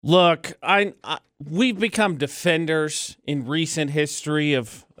Look, we've become defenders in recent history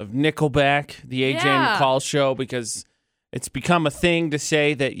of Nickleback, the AJ McCall Show, because it's become a thing to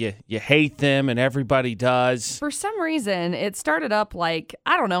say that you hate them, and everybody does. For some reason, it started up like,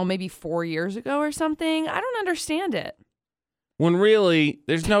 I don't know, maybe 4 years ago or something. I don't understand it. When really,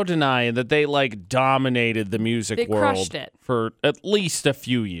 there's no denying that they dominated the music world. They crushed it. For at least a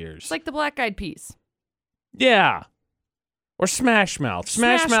few years. It's like the Black Eyed Peas. Yeah. Or Smash Mouth.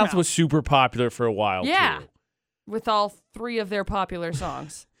 Smash Mouth was super popular for a while, too. With all 3 of their popular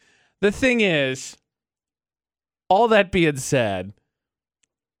songs. The thing is, all that being said,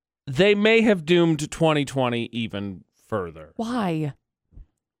 they may have doomed 2020 even further. Why?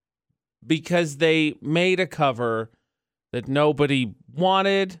 Because they made a cover that nobody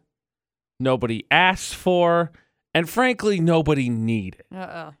wanted, nobody asked for, and frankly, nobody needed.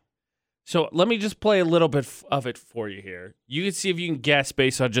 So let me just play a little bit of it for you here. You can see if you can guess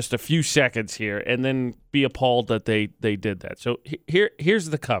based on just a few seconds here, and then be appalled that they did that. So here's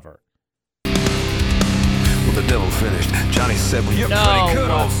the cover. Well, the devil finished. Johnny said, well, you're pretty good,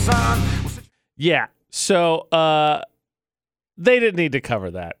 old son. Yeah, so they didn't need to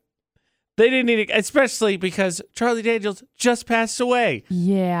cover that. They didn't need it, especially because Charlie Daniels just passed away.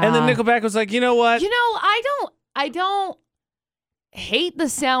 Yeah. And then Nickleback was like, you know what? I don't hate the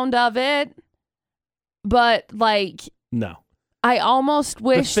sound of it, but no. I almost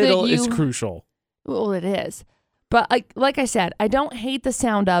wish the fiddle that you... is crucial. Well, it is. But like I said, I don't hate the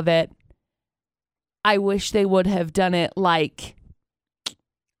sound of it. I wish they would have done it I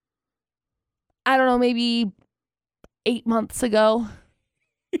don't know, maybe 8 months ago.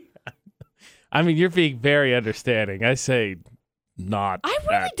 I mean, you're being very understanding. I say not. I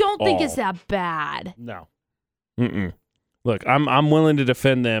really don't think it's that bad. No. Mm-mm. Look, I'm willing to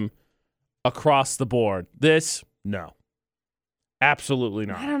defend them across the board. This, no. Absolutely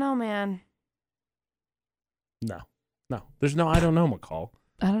not. I don't know, man. No. There's no I don't know, McCall.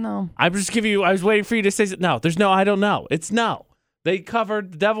 I don't know. I was waiting for you to say no. There's no I don't know. It's no. They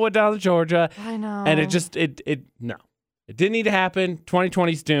covered The Devil Went Down to Georgia. I know. And no. It didn't need to happen.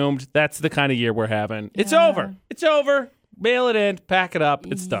 2020's doomed. That's the kind of year we're having. Yeah. It's over. It's over. Mail it in. Pack it up.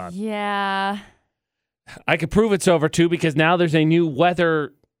 It's done. Yeah. I could prove it's over, too, because now there's a new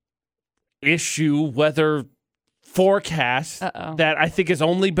weather forecast that I think has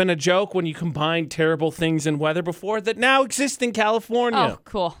only been a joke when you combine terrible things in weather before that now exist in California. Oh,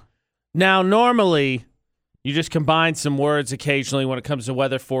 cool. Now, normally, you just combine some words occasionally when it comes to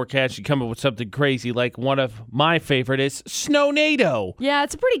weather forecast. You come up with something crazy, like one of my favorite is snownado. Yeah,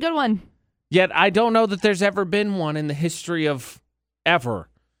 it's a pretty good one. Yet I don't know that there's ever been one in the history of ever.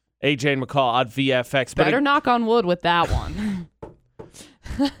 AJ McCall on VFX. Better knock on wood with that one.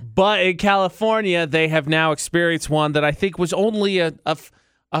 But in California, they have now experienced one that I think was only a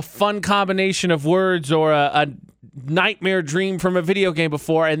fun combination of words or a nightmare dream from a video game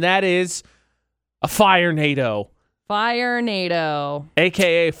before, and that is a firenado. Firenado.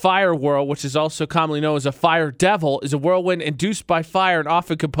 AKA Fire Whirl, which is also commonly known as a fire devil, is a whirlwind induced by fire and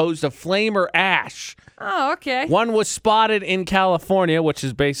often composed of flame or ash. Oh, okay. One was spotted in California, which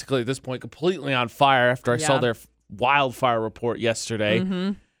is basically at this point completely on fire after I saw their wildfire report yesterday.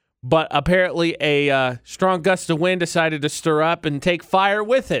 Mm-hmm. But apparently a strong gust of wind decided to stir up and take fire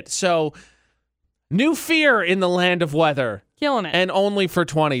with it. So new fear in the land of weather. Killing it. And only for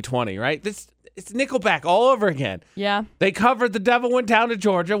 2020, right? It's Nickleback all over again. Yeah. They covered The Devil Went Down to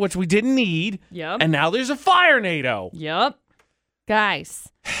Georgia, which we didn't need. Yep. And now there's a firenado. Yep. Guys.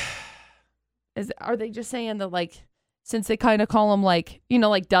 Are they just saying that, since they kind of call them,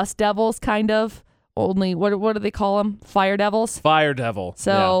 dust devils, kind of, only, what do they call them? Fire devils? Fire devil.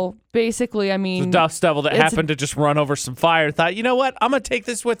 So, basically, I mean... The dust devil that happened to just run over some fire thought, you know what? I'm going to take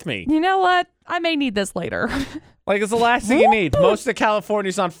this with me. You know what? I may need this later. It's the last thing you need. Most of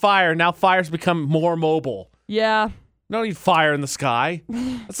California's on fire. Now fire's become more mobile. Yeah. No need fire in the sky.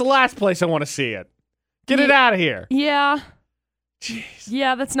 That's the last place I want to see it. Get it out of here. Yeah. Jeez.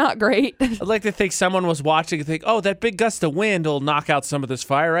 Yeah, that's not great. I'd like to think someone was watching and think, oh, that big gust of wind will knock out some of this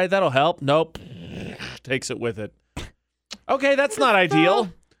fire, right? That'll help. Nope. Takes it with it. Okay, that's not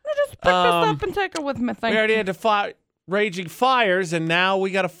ideal. I just pick this up and take it with me. We already had to fight raging fires, and now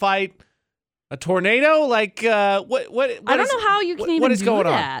we got to fight a tornado? What I don't know how you can even do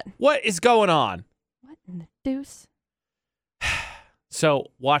that. What is going on? What in the deuce?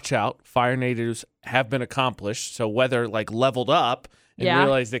 So watch out. Firenados have been accomplished. So weather leveled up and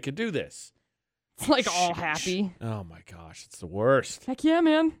realized they could do this. It's all happy. Oh my gosh, it's the worst. Heck yeah,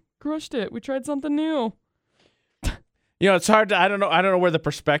 man. Crushed it. We tried something new. It's hard to, I don't know where the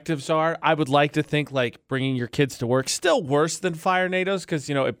perspectives are. I would like to think like bringing your kids to work still worse than Firenadoes because,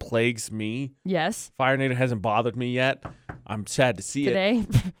 it plagues me. Yes. Firenado hasn't bothered me yet. I'm sad to see Today.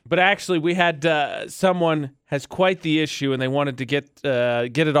 it. But actually, we had someone has quite the issue and they wanted to get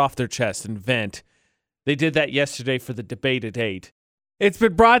it off their chest and vent. They did that yesterday for the debate at 8. It's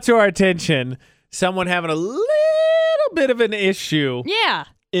been brought to our attention, someone having a little bit of an issue. Yeah.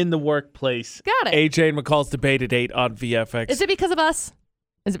 In the workplace. Got it. AJ and McCall's debate at 8 on VFX. Is it because of us?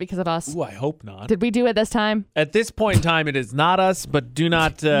 Ooh, I hope not. Did we do it this time? At this point in time, it is not us, but do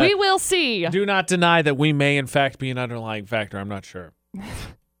not... we will see. Do not deny that we may, in fact, be an underlying factor. I'm not sure.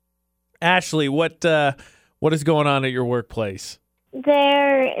 Ashley, what is going on at your workplace?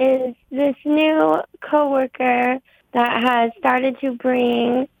 There is this new coworker that has started to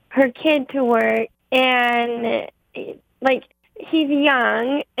bring her kid to work, and, he's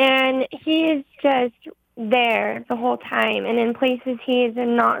young, and he is just there the whole time and in places he is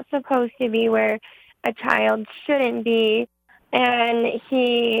not supposed to be, where a child shouldn't be. And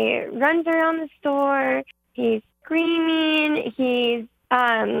he runs around the store, he's screaming, he's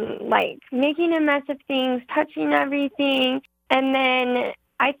making a mess of things, touching everything. And then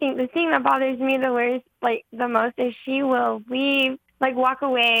I think the thing that bothers me the most is she will leave, walk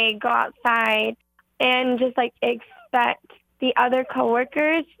away, go outside, and just expect the other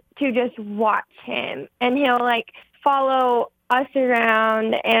coworkers to just watch him. And he'll follow us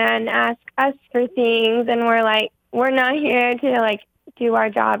around and ask us for things, and we're not here to do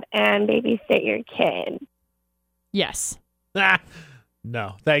our job and babysit your kid. Yes.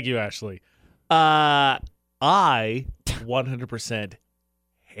 No, thank you, Ashley. I 100%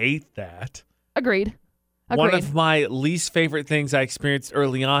 hate that. Agreed. One of my least favorite things I experienced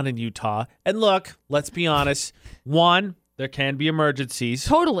early on in Utah. And look, let's be honest. One, there can be emergencies.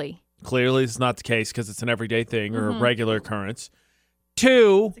 Totally. Clearly, it's not the case because it's an everyday thing or a regular occurrence.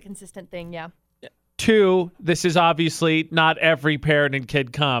 Two, it's a consistent thing, yeah. Two, this is obviously not every parent and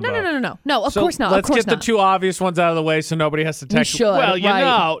kid combo. No, of course not. Let's get the two obvious ones out of the way so nobody has to text. We should, well,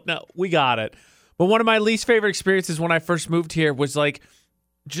 right. No, we got it. But one of my least favorite experiences when I first moved here was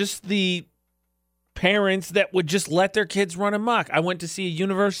just the parents that would just let their kids run amok. I went to see a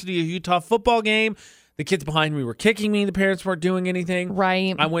University of Utah football game. The kids behind me were kicking me. The parents weren't doing anything.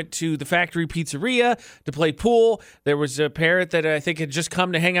 Right. I went to the Factory Pizzeria to play pool. There was a parent that I think had just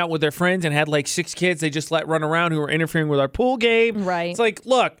come to hang out with their friends and had 6 kids they just let run around who were interfering with our pool game. Right. It's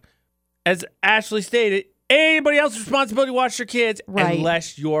look, as Ashley stated, anybody else's responsibility to watch their kids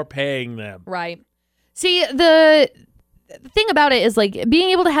unless you're paying them. Right. See, the thing about it is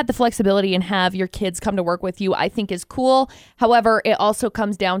being able to have the flexibility and have your kids come to work with you, I think is cool. However, it also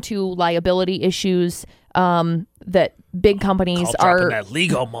comes down to liability issues that big companies are that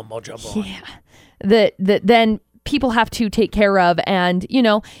legal mumbo jumbo. Yeah. That then people have to take care of, and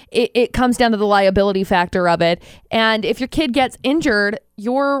it comes down to the liability factor of it. And if your kid gets injured,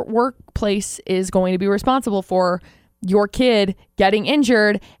 your workplace is going to be responsible for your kid getting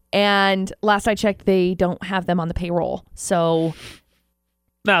injured. And last I checked, they don't have them on the payroll. So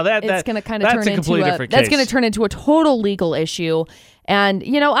now it's going to kind of turn into that's going to turn into a total legal issue. And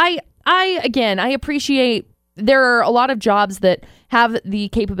I appreciate there are a lot of jobs that have the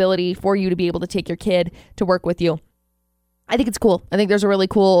capability for you to be able to take your kid to work with you. I think it's cool. I think there's a really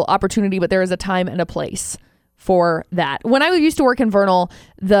cool opportunity, but there is a time and a place for that. When I used to work in Vernal,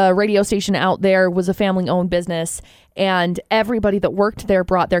 the radio station out there was a family-owned business, and everybody that worked there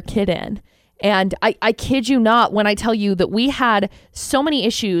brought their kid in. And I kid you not when I tell you that we had so many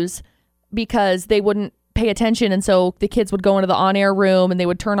issues because they wouldn't pay attention, and so the kids would go into the on-air room and they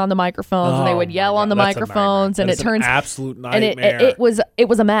would turn on the microphones and they would yell on the microphones, and it turns an absolute nightmare. And it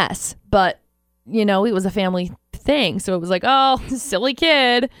was a mess, but it was a family thing, so it was oh, silly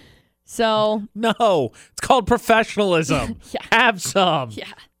kid. So no, it's called professionalism. Yeah. Have some. Yeah.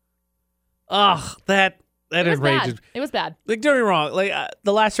 Ugh, that enrages. It was bad. Don't get me wrong.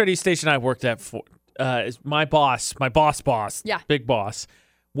 The last radio station I worked at for is my boss, yeah, big boss,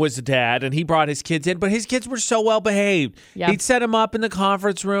 was a dad, and he brought his kids in, but his kids were so well behaved. Yeah. He'd set them up in the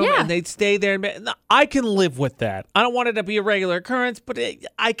conference room, and they'd stay there. And I can live with that. I don't want it to be a regular occurrence, but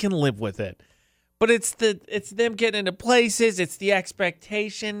I can live with it. But it's them getting into places. It's the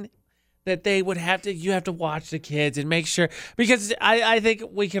expectation that they would you have to watch the kids and make sure, because I think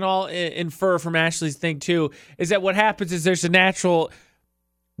we can all infer from Ashley's thing too, is that what happens is there's a natural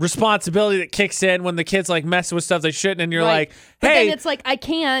responsibility that kicks in when the kids mess with stuff they shouldn't, and you're hey, but then it's I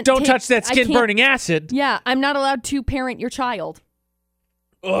can't. Don't touch that skin burning acid. Yeah, I'm not allowed to parent your child.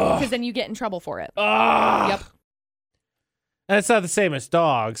 Because then you get in trouble for it. Ugh. Yep. And it's not the same as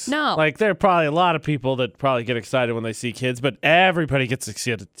dogs. No. Like, there are probably a lot of people that probably get excited when they see kids, but everybody gets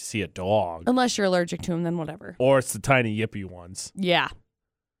excited to see a dog. Unless you're allergic to them, then whatever. Or it's the tiny yippy ones. Yeah.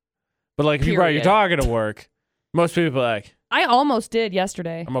 But, like, if you brought your dog into work, most people are like, I almost did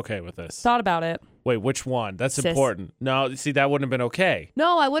yesterday. I'm okay with this. Thought about it. Wait, which one? That's Sis. important. No, see, that wouldn't have been okay.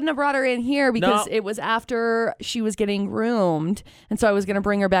 No, I wouldn't have brought her in here because No. it was after she was getting groomed. And so I was going to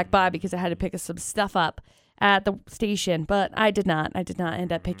bring her back by because I had to pick some stuff up at the station. But I did not. I did not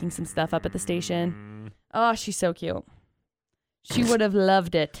end up picking some stuff up at the station. Oh, she's so cute. She would have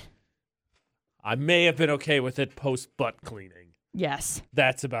loved it. I may have been okay with it post-butt cleaning. Yes.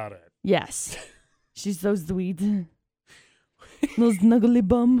 That's about it. Yes. She's so sweet. Little snuggly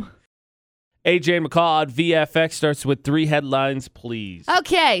bum. AJ McCall on VFX starts with 3 headlines, please.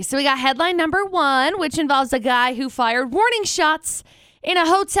 Okay, so we got headline number 1, which involves a guy who fired warning shots in a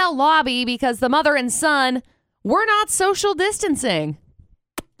hotel lobby because the mother and son were not social distancing.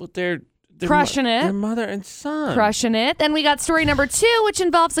 But they're Crushing it. Their mother and son. Crushing it. Then we got story number 2, which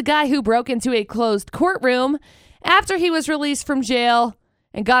involves a guy who broke into a closed courtroom after he was released from jail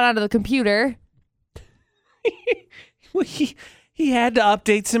and got onto the computer. Well, he had to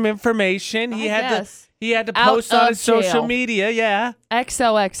update some information. He had to Out post on of his social jail. media, yeah.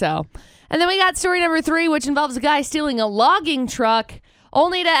 XOXO. And then we got story number 3, which involves a guy stealing a logging truck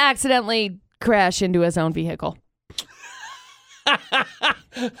only to accidentally crash into his own vehicle.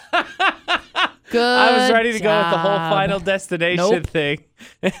 Good. I was ready to go with the whole job. Final Destination Nope. thing.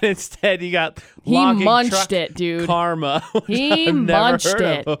 And instead you got He logging munched truck it, dude. karma. Which He I've never munched heard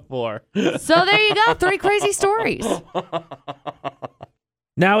it. of before. So there you go. 3 crazy stories.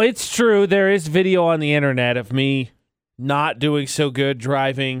 Now, it's true. There is video on the internet of me not doing so good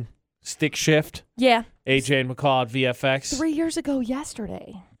driving stick shift. Yeah. AJ and McCall at VFX. 3 years ago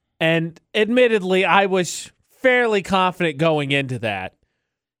yesterday. And admittedly, I was fairly confident going into that.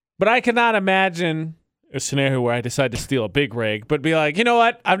 But I cannot imagine a scenario where I decide to steal a big rig, but be like, you know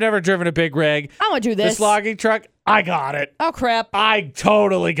what? I've never driven a big rig. I'm going to do this. This logging truck, I got it. Oh, crap. I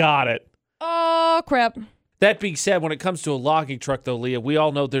totally got it. Oh, crap. That being said, when it comes to a logging truck, though, Leah, we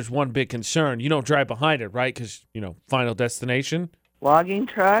all know there's one big concern. You don't drive behind it, right? Because, Final Destination. Logging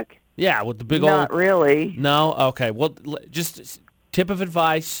truck? Yeah, with the big old... Not really. No? Okay. Well, just tip of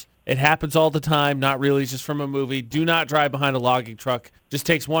advice. It happens all the time. Not really. It's just from a movie. Do not drive behind a logging truck. Just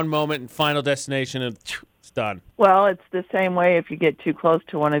takes one moment in Final Destination and it's done. Well, it's the same way if you get too close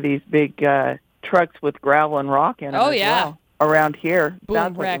to one of these big trucks with gravel and rock in them. Oh, as yeah. well. Around here. Boom,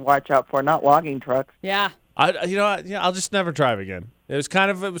 That's what wreck. you watch out for, not logging trucks. Yeah. I'll just never drive again. It was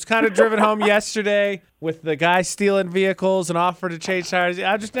kind of driven home yesterday with the guy stealing vehicles and offered to change tires.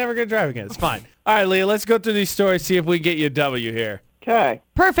 I'm just never going to drive again. It's fine. All right, Leah, let's go through these stories, see if we get you a W here. Okay.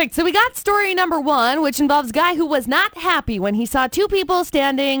 Perfect. So we got story number 1, which involves a guy who was not happy when he saw 2 people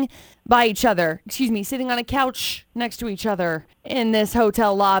standing by each other. Sitting on a couch next to each other in this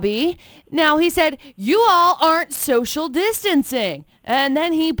hotel lobby. Now, he said, "You all aren't social distancing." And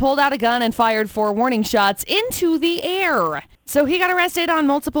then he pulled out a gun and fired 4 warning shots into the air. So he got arrested on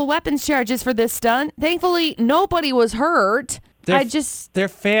multiple weapons charges for this stunt. Thankfully, nobody was hurt. They're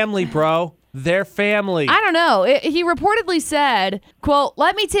family, bro. They're family. I don't know. He reportedly said, quote,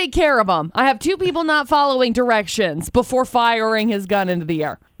 "Let me take care of them. I have 2 people not following directions," before firing his gun into the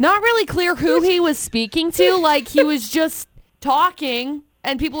air. Not really clear who he was speaking to. Like, he was just talking,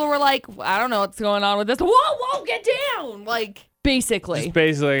 and people were like, "I don't know what's going on with this." Whoa, get down. Like, basically. Just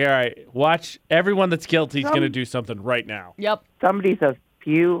basically, all right, watch everyone that's guilty is going to do something right now. Yep. Somebody's a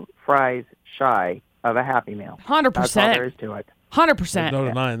few fries shy of a Happy Meal. 100%. That's all there is to it. 100%. There's no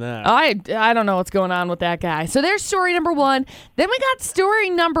denying that. I don't know what's going on with that guy. So there's story number 1. Then we got story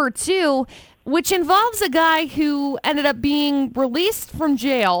number 2, which involves a guy who ended up being released from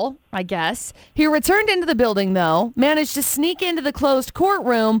jail, I guess. He returned into the building, though, managed to sneak into the closed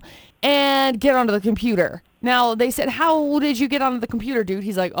courtroom and get onto the computer. Now, they said, "How did you get onto the computer, dude?"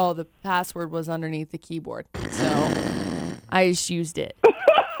 He's like, "Oh, the password was underneath the keyboard. So I just used it."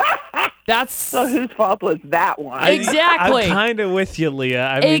 So whose fault was that one? Exactly. I'm kind of with you, Leah.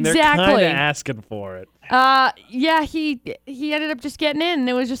 I mean, they're kind of asking for it. Yeah, he ended up just getting in, and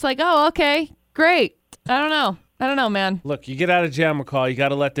it was just like, "Oh, okay, great." I don't know, man. Look, you get out of jail, McCall. You got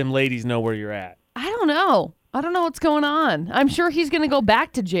to let them ladies know where you're at. I don't know what's going on. I'm sure he's going to go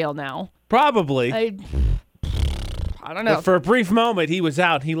back to jail now. Probably. I don't know. But for a brief moment, he was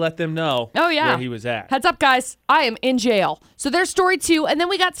out. He let them know where he was at. Heads up, guys. I am in jail. So there's story 2. And then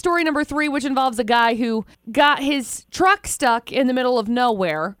we got story number 3, which involves a guy who got his truck stuck in the middle of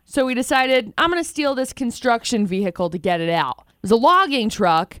nowhere. So he decided, I'm going to steal this construction vehicle to get it out. was a logging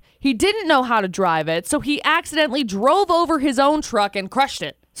truck. He didn't know how to drive it, so he accidentally drove over his own truck and crushed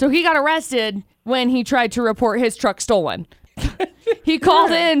it. So he got arrested when he tried to report his truck stolen. He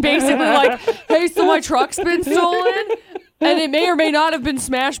called in basically like, hey, so my truck's been stolen? And it may or may not have been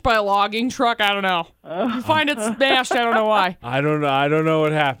smashed by a logging truck. I don't know. You find it smashed, I don't know why. I don't know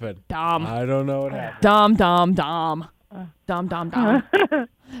what happened. Dumb. I don't know what happened. Dumb. Dumb.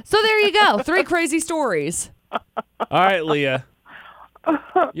 So there you go. 3 crazy stories. All right, Leah.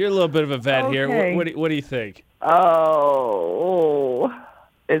 You're a little bit of a vet Okay. here. What do you think? Oh,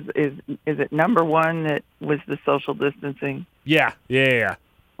 is it number one that was the social distancing? Yeah.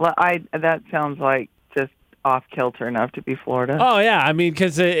 Well, that sounds like just off kilter enough to be Florida. Oh yeah, I mean,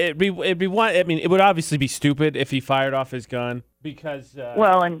 because it'd be one. I mean, it would obviously be stupid if he fired off his gun because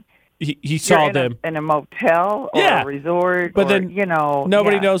and he saw them in a motel or a resort, but or, then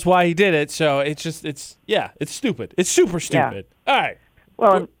nobody yeah. knows why he did it. So it's stupid. It's super stupid. Yeah. All right.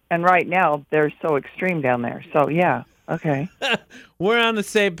 Well, and right now they're so extreme down there. So yeah, okay. We're on the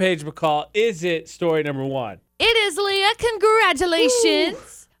same page, McCall. Is it story number 1? It is, Leah.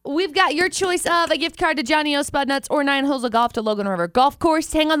 Congratulations. We've got your choice of a gift card to Johnny O. Spud Nuts or 9 holes of golf to Logan River Golf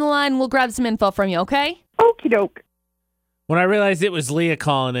Course. Hang on the line. We'll grab some info from you, okay? Okie doke. When I realized it was Leah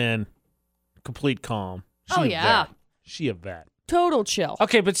calling in, complete calm. She a vet. Total chill.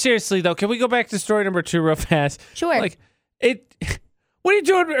 Okay, but seriously though, can we go back to story number 2 real fast? Sure. Like it. What are you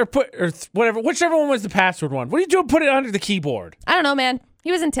doing? Or whatever, whichever one was the password one. What are you doing? Put it under the keyboard. I don't know, man.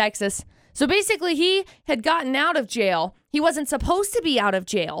 He was in Texas. So basically, he had gotten out of jail. He wasn't supposed to be out of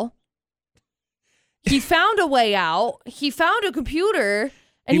jail. He found a way out. He found a computer,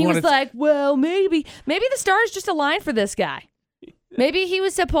 and he was like, well, maybe the stars just aligned for this guy. Maybe he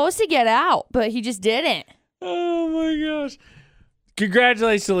was supposed to get out, but he just didn't. Oh, my gosh.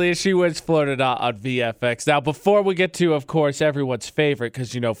 Congratulations, Leah. She wins Florida on VFX. Now, before we get to, of course, everyone's favorite,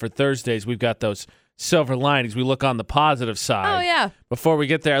 because, for Thursdays, we've got those silver linings. We look on the positive side. Oh, yeah. Before we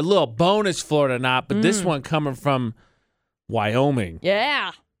get there, a little bonus Florida not, but this one coming from Wyoming.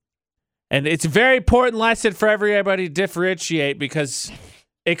 Yeah. And it's a very important lesson for everybody to differentiate because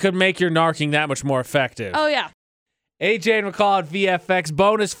it could make your narking that much more effective. Oh, yeah. AJ and McCall at VFX.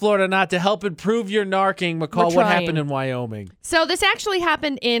 Bonus Florida not to help improve your narking. McCall, what happened in Wyoming? So this actually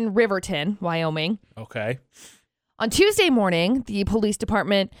happened in Riverton, Wyoming. Okay. On Tuesday morning, the police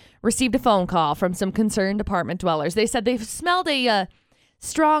department received a phone call from some concerned apartment dwellers. They said they smelled a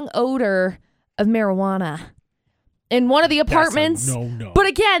strong odor of marijuana in one of the apartments. That's a no. But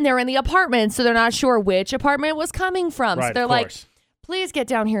again, they're in the apartment, so they're not sure which apartment it was coming from. Right, so they're of like, course. please get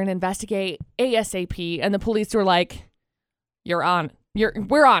down here and investigate ASAP. And the police were like, we're on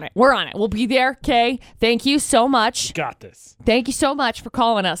it. We'll be there, okay? Thank you so much. Got this. Thank you so much for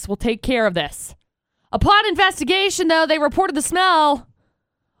calling us. We'll take care of this. Upon investigation, though, they reported the smell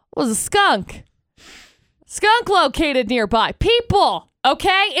was a skunk. Skunk located nearby. People,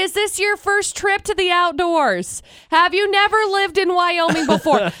 okay? Is this your first trip to the outdoors? Have you never lived in Wyoming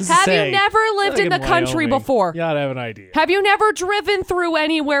before? Have you never lived in the country before? You ought to have an idea. Have you never driven through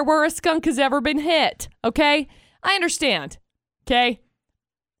anywhere where a skunk has ever been hit? Okay? I understand. Okay?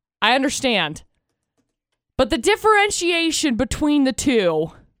 I understand. But the differentiation between the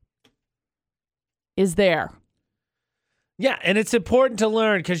two is there. Yeah, and it's important to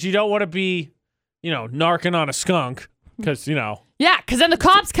learn because you don't want to be, narking on a skunk because, Yeah, because then the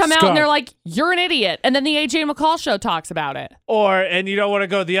cops come out skunk. and they're like, you're an idiot. And then the AJ McCall Show talks about it. And you don't want to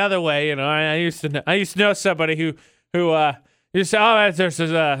go the other way. I used to know somebody who you say, oh,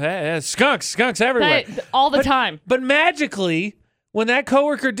 there's skunks everywhere. All the time. But magically, when that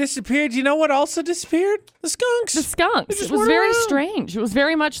coworker disappeared, you know what also disappeared? The skunks. The skunks. It was very strange. It was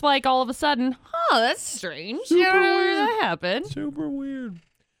very much like all of a sudden, that's strange. Super where weird. that happened. Super weird.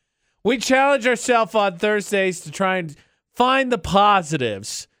 We challenge ourselves on Thursdays to try and find the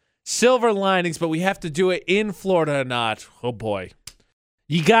positives, silver linings, but we have to do it in Florida or not. Oh, boy.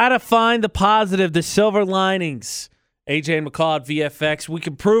 You got to find the positive, the silver linings. AJ and McCall at VFX. We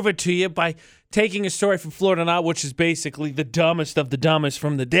can prove it to you by taking a story from Florida Not, which is basically the dumbest of the dumbest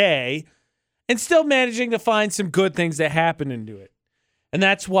from the day, and still managing to find some good things that happen into it. And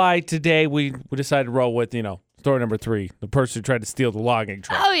that's why today we decided to roll with, story number 3, the person who tried to steal the logging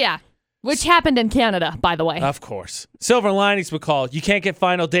truck. Oh, yeah. Which happened in Canada, by the way. Of course. Silver linings, McCall. You can't get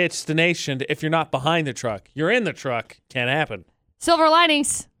final destination if you're not behind the truck. You're in the truck. Can't happen. Silver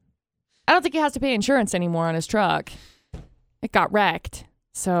linings. I don't think he has to pay insurance anymore on his truck. It got wrecked.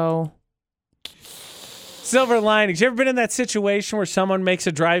 So... Silver linings. You ever been in that situation where someone makes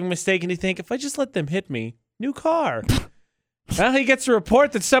a driving mistake and you think, if I just let them hit me, new car. Well, he gets a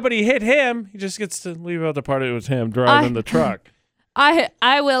report that somebody hit him. He just gets to leave out the part it was him driving the truck.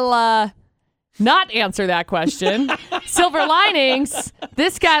 I will not answer that question. Silver linings.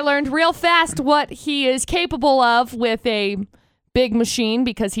 This guy learned real fast what he is capable of with a big machine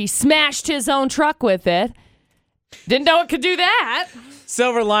because he smashed his own truck with it. Didn't know it could do that.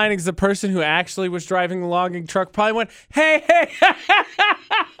 Silver linings, the person who actually was driving the logging truck probably went, hey.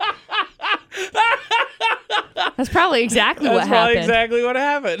 That's probably exactly what happened. That's probably exactly what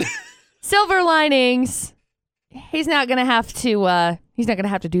happened. Silver linings. He's not gonna have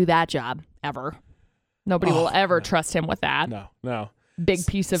to do that job ever. Nobody will ever trust him with that. No. Big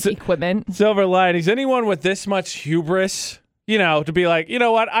piece of equipment. Silver linings. Anyone with this much hubris, to be like, you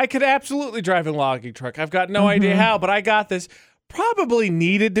know what? I could absolutely drive a logging truck. I've got no idea how, but I got this. Probably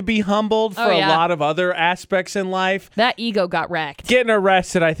needed to be humbled for a lot of other aspects in life. That ego got wrecked. Getting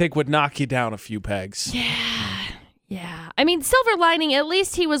arrested, I think, would knock you down a few pegs. Yeah. I mean, silver lining, at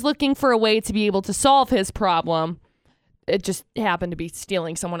least he was looking for a way to be able to solve his problem. It just happened to be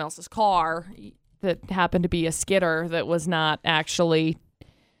stealing someone else's car that happened to be a skidder that was not actually...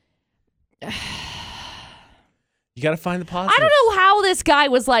 You got to find the positive. I don't know how this guy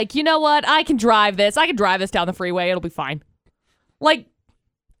was like, you know what? I can drive this. I can drive this down the freeway. It'll be fine. Like,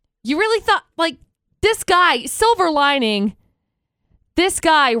 you really thought, like, this guy, silver lining, this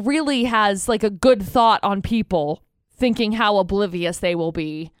guy really has, like, a good thought on people thinking how oblivious they will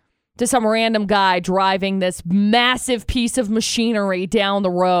be to some random guy driving this massive piece of machinery down the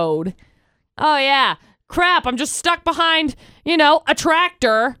road. Oh, yeah. Crap, I'm just stuck behind, a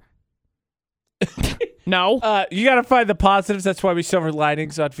tractor. No. You got to find the positives. That's why we silver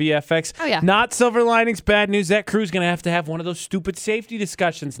linings on VFX. Oh, yeah. Not silver linings, bad news. That crew's going to have one of those stupid safety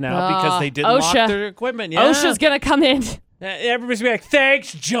discussions now because they didn't lock their equipment. Yeah. OSHA's going to come in. Everybody's going to be like,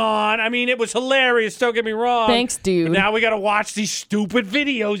 thanks, John. I mean, it was hilarious. Don't get me wrong. Thanks, dude. But now we got to watch these stupid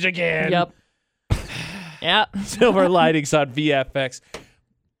videos again. Yep. Yep. Silver linings on VFX.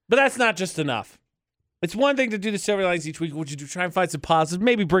 But that's not just enough. It's one thing to do the silver linings each week, which you do try and find some positives,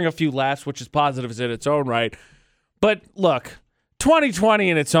 maybe bring a few laughs, which is positives in its own right. But look, 2020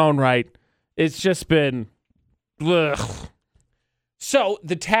 in its own right, it's just been ugh. So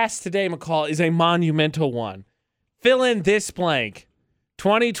the task today, McCall, is a monumental one. Fill in this blank.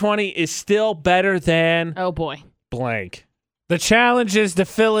 2020 is still better than blank. The challenge is to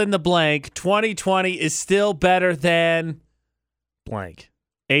fill in the blank. 2020 is still better than blank.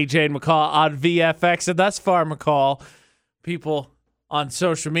 AJ and McCall on VFX. And thus far, McCall, people on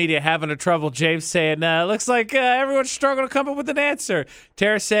social media having a trouble. James saying, looks like everyone's struggling to come up with an answer.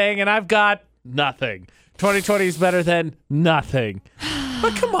 Tara saying, and I've got nothing. 2020 is better than nothing.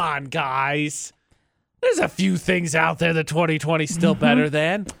 But come on, guys. There's a few things out there that 2020 is still better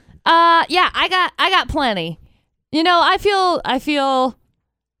than. Yeah, I got plenty. I feel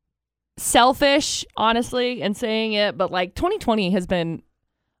selfish, honestly, in saying it, but like 2020 has been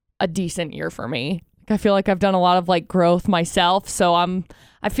a decent year for me. I feel like I've done a lot of growth myself, so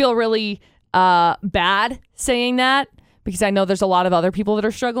I feel really bad saying that because I know there's a lot of other people that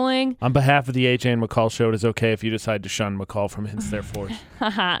are struggling. On behalf of the AJ and McCall Show, it is okay if you decide to shun McCall from Hints Therefore.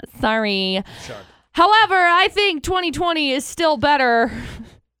 Sorry. However, I think 2020 is still better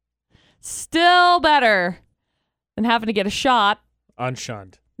than having to get a shot.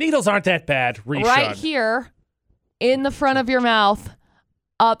 Unshunned. Needles aren't that bad. Reshunned. Right here in the front of your mouth,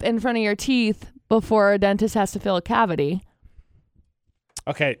 up in front of your teeth before a dentist has to fill a cavity.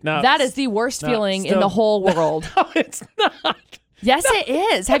 Okay, now that is the worst feeling in the whole world. No, it's not. Yes, it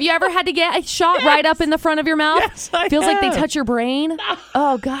is. Have you ever had to get a shot right up in the front of your mouth? Yes, I Feels have. like they touch your brain. No.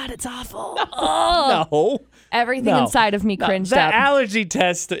 Oh, God, it's awful. No. Everything inside of me cringed up. The allergy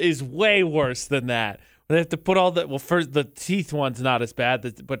test is way worse than that. They have to put all the, first the teeth one's not as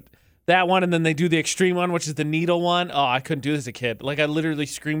bad, but that one, and then they do the extreme one, which is the needle one. Oh, I couldn't do this as a kid. I literally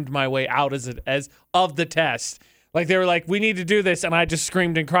screamed my way out as of the test. They were like, we need to do this, and I just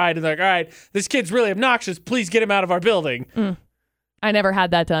screamed and cried, and they're like, all right, this kid's really obnoxious. Please get him out of our building. I never had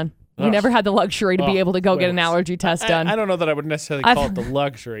that done. We never had the luxury to be able to go get an allergy test done. I don't know that I would necessarily call it the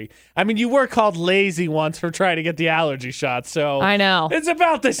luxury. I mean, you were called lazy once for trying to get the allergy shot, so I know. It's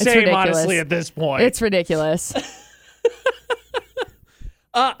about the same, honestly, at this point. It's ridiculous.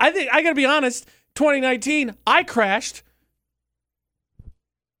 I think I gotta be honest. 2019, I crashed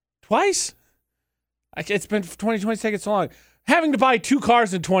twice. It's been 2020 taking so long. Having to buy 2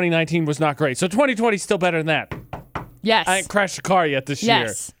 cars in 2019 was not great. So 2020 is still better than that. Yes. I ain't crashed a car yet this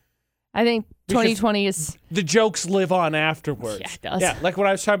year. I think 2020 is... The jokes live on afterwards. Yeah, it does. Yeah, like when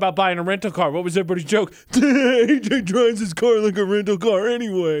I was talking about buying a rental car. What was everybody's joke? AJ drives his car like a rental car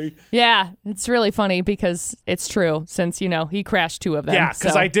anyway. Yeah, it's really funny because it's true since, he crashed 2 of them. Yeah,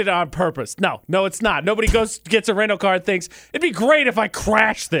 because I did it on purpose. No, it's not. Nobody gets a rental car and thinks, it'd be great if I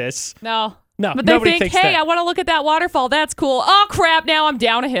crash this. No. No, but they nobody think, thinks hey, that. I want to look at that waterfall. That's cool. Oh, crap. Now I'm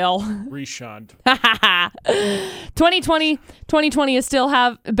down a hill. Reshunned. 2020 is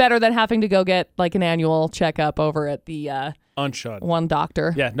still better than having to go get like an annual checkup over at the Unshunned. one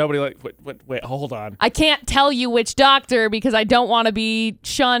doctor. Yeah, nobody wait, hold on. I can't tell you which doctor because I don't want to be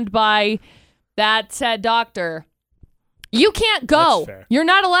shunned by that said doctor. You can't go. That's fair. You're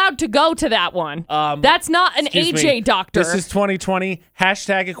not allowed to go to that one. That's not an AJ doctor. This is 2020.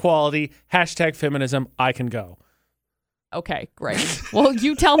 #equality. #feminism. I can go. Okay, great. Well,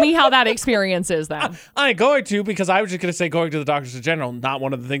 you tell me how that experience is then. I ain't going to because I was just going to say going to the doctors in general, not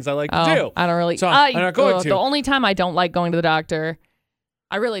one of the things I like to do. I don't really. So I'm not going to. The only time I don't like going to the doctor,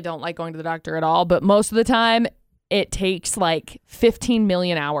 I really don't like going to the doctor at all, but most of the time, it takes like 15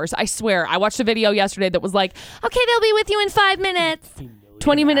 million hours. I swear. I watched a video yesterday that was like, okay, they'll be with you in 5 minutes.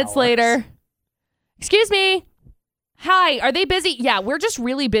 20 minutes later. Excuse me. Hi, are they busy? Yeah, we're just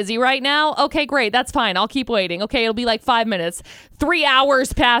really busy right now. Okay, great. That's fine. I'll keep waiting. Okay, it'll be like 5 minutes. 3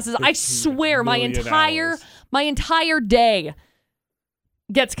 hours passes. I swear my entire day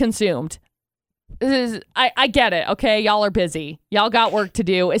gets consumed. I get it. Okay, y'all are busy. Y'all got work to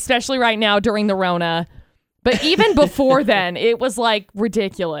do, especially right now during the Rona. But even before then, it was like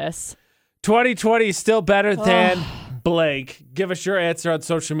ridiculous. 2020 is still better than blank. Give us your answer on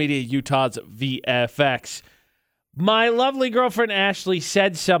social media, Utah's VFX. My lovely girlfriend Ashley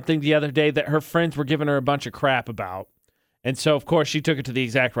said something the other day that her friends were giving her a bunch of crap about. And so, of course, she took it to the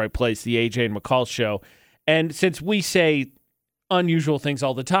exact right place, the AJ and McCall Show. And since we say unusual things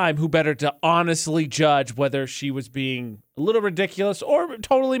all the time, who better to honestly judge whether she was being a little ridiculous or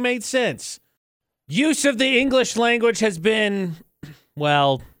totally made sense? Use of the English language has been,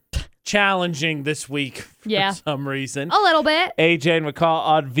 well, challenging this week for some reason. A little bit. AJ and McCall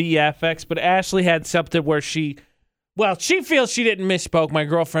on VFX, but Ashley had something where she feels she didn't misspoke, my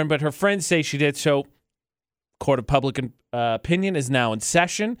girlfriend, but her friends say she did, so court of public opinion is now in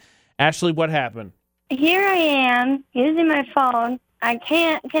session. Ashley, what happened? Here I am using my phone. I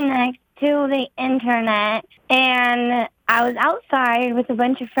can't connect to the internet, and I was outside with a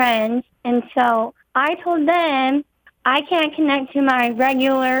bunch of friends, and so I told them I can't connect to my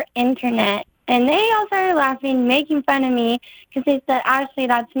regular internet. And they all started laughing, making fun of me, because they said, Ashley,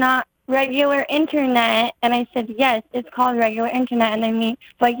 that's not regular internet. And I said, yes, it's called regular internet. And they mean,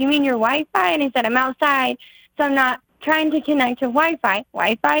 like, you mean your Wi-Fi? And I said, I'm outside, so I'm not trying to connect to Wi-Fi.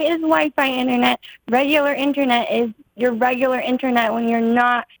 Wi-Fi is Wi-Fi internet. Regular internet is your regular internet when you're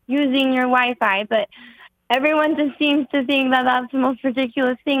not using your Wi-Fi. But everyone just seems to think that that's the most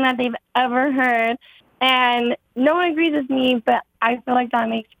ridiculous thing that they've ever heard. And no one agrees with me, but I feel like that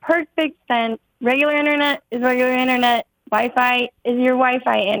makes perfect sense. Regular internet is regular internet. Wi-Fi is your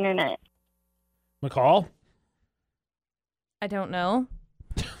Wi-Fi internet. McCall? I don't know.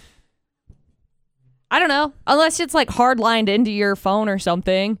 I don't know. Unless it's like hard-lined into your phone or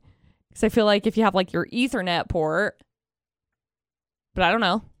something. Because I feel like if you have like your Ethernet port. But I don't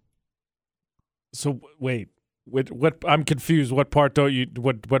know. So wait, what? I'm confused. What part don't you?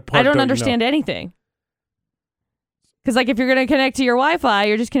 What part? I don't understand anything. Because like if you're going to connect to your Wi-Fi,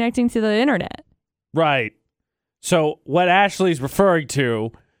 you're just connecting to the internet. Right. So what Ashley's referring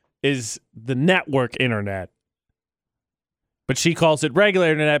to is the network internet, but she calls it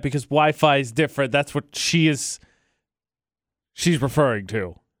regular internet because Wi-Fi is different. That's what she's referring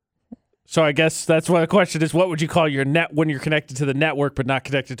to. So I guess that's why the question is: what would you call your net when you're connected to the network but not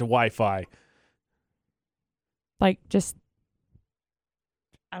connected to Wi-Fi? Like, just,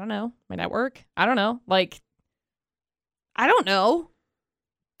 I don't know, my network? I don't know. Like, I don't know.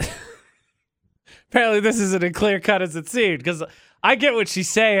 Apparently this isn't as clear cut as it seemed, because I get what she's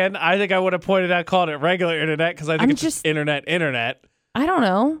saying. I think I would have pointed out, called it regular internet, because I think it's just internet. I don't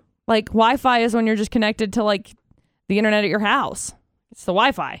know. Like, Wi-Fi is when you're just connected to, like, the internet at your house. It's the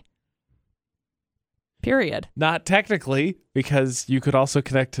Wi-Fi. Period. Not technically, because you could also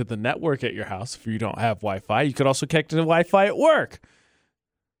connect to the network at your house if you don't have Wi-Fi. You could also connect to the Wi-Fi at work.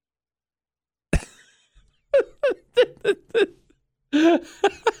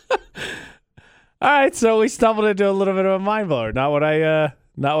 All right, so we stumbled into a little bit of a mind blower. Not what I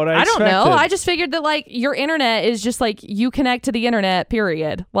expected. I don't know. I just figured that like your internet is just like you connect to the internet,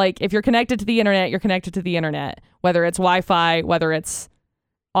 period. Like if you're connected to the internet, you're connected to the internet. Whether it's Wi-Fi, whether it's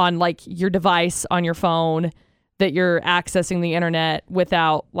on like your device on your phone, that you're accessing the internet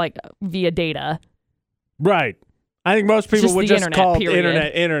without like via data. Right. I think most people would just call the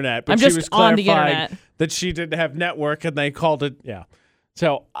internet. But I'm she just was on the clarifying internet. that she didn't have network and they called it. Yeah.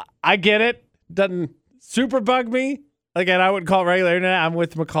 So I get it. Doesn't super bug me. Again, I wouldn't call it regular internet. I'm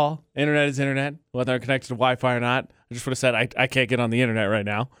with McCall. Internet is internet, whether I'm connected to Wi-Fi or not. I just would have said I can't get on the internet right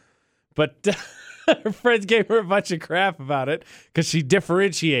now. But her friends gave her a bunch of crap about it because she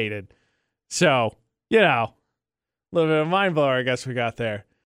differentiated. So, a little bit of a mind blower, I guess we got there.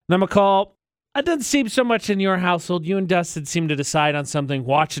 Now, McCall, it doesn't seem so much in your household. You and Dustin seem to decide on something,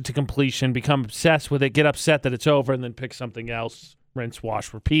 watch it to completion, become obsessed with it, get upset that it's over, and then pick something else, rinse,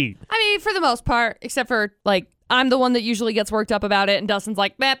 wash, repeat. I mean, for the most part, except for like I'm the one that usually gets worked up about it, and Dustin's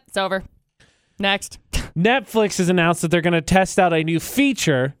like, it's over. Next. Netflix has announced that they're going to test out a new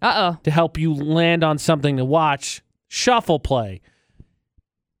feature to help you land on something to watch, Shuffle Play.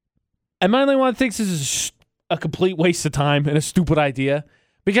 Am I the only one that thinks this is a complete waste of time and a stupid idea?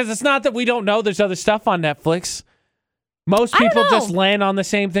 Because it's not that we don't know there's other stuff on Netflix. Most people just land on the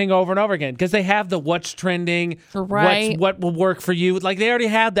same thing over and over again because they have the what's trending, right. what will work for you. Like they already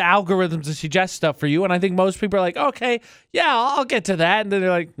have the algorithms to suggest stuff for you. And I think most people are like, okay, yeah, I'll get to that. And then they're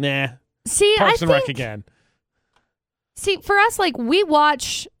like, nah. See, Parks and Rec again. See, for us, like we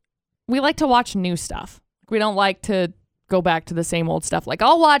like to watch new stuff. We don't like to go back to the same old stuff. Like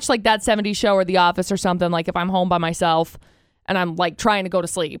I'll watch like that 70s show or The Office or something. Like if I'm home by myself and I'm like trying to go to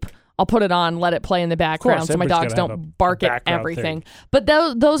sleep, I'll put it on, let it play in the background so my dogs don't bark at everything. But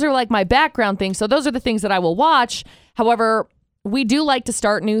those are like my background things. So those are the things that I will watch. However, we do like to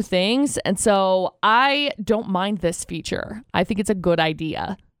start new things. And so I don't mind this feature. I think it's a good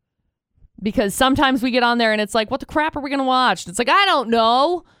idea. Because sometimes we get on there and it's like, what the crap are we going to watch? And it's like, I don't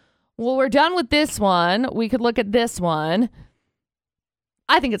know. Well, we're done with this one. We could look at this one.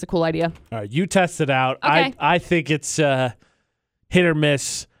 I think it's a cool idea. All right, you test it out. Okay. I think it's hit or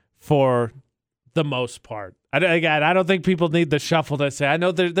miss for the most part. I don't think people need the shuffle to say, I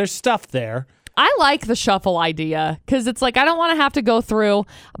know there's stuff there. I like the shuffle idea because it's like, I don't want to have to go through,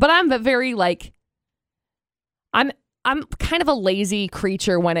 but I'm very like, I'm kind of a lazy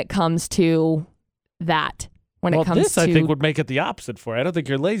creature when it comes to that. This, I think, would make it the opposite for you. I don't think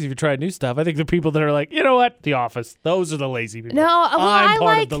you're lazy if you try new stuff. I think the people that are like, you know what? The Office. Those are the lazy people. No, well, I'm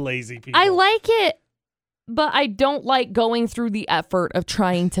part of the lazy people. I like it, but I don't like going through the effort of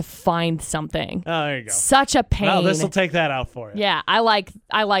trying to find something. Oh, there you go. Such a pain. Well, this will take that out for you. Yeah, I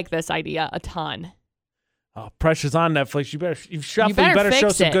like this idea a ton. Oh, pressure's on Netflix. You better show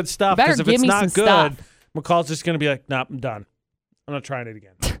some good stuff. Because if it's not good, McCall's just going to be like, nope, I'm done. I'm not trying it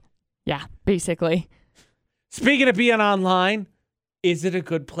again. Yeah, basically. Speaking of being online, is it a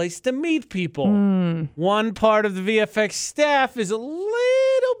good place to meet people? One part of the VFX staff is a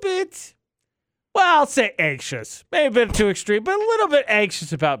little bit, well, I'll say anxious. Maybe a bit too extreme, but a little bit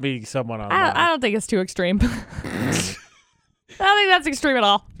anxious about meeting someone online. I don't think it's too extreme. I don't think that's extreme at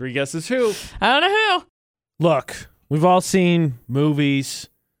all. 3 guesses who? I don't know who. Look, we've all seen movies.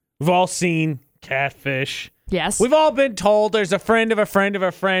 We've all seen Catfish. Yes. We've all been told there's a friend of a friend of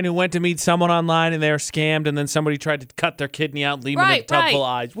a friend who went to meet someone online and they were scammed and then somebody tried to cut their kidney out and leave them with a tub full of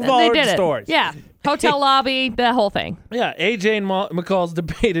eyes. We've all heard the stories. Yeah. Hotel lobby, the whole thing. Yeah. AJ and McCall's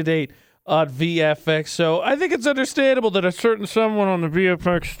debate date on VFX. So I think it's understandable that a certain someone on the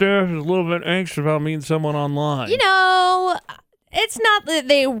VFX staff is a little bit anxious about meeting someone online. You know, it's not that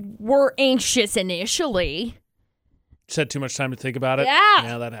they were anxious initially. Just had too much time to think about it? Yeah.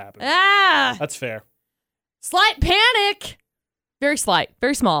 Yeah, that happens. Ah. That's fair. Slight panic. Very slight.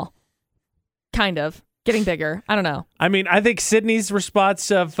 Very small. Kind of. Getting bigger. I don't know. I mean, I think Sydney's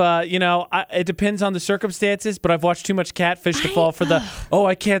response of, it depends on the circumstances, but I've watched too much Catfish to fall for the,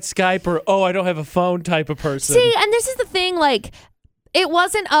 I can't Skype or, I don't have a phone type of person. See, and this is the thing, like, it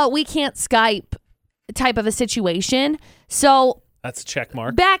wasn't a we can't Skype type of a situation. So. That's a check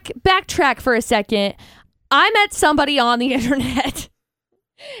mark. Backtrack for a second. I met somebody on the internet.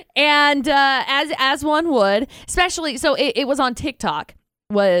 And as one would, especially, so it was on TikTok,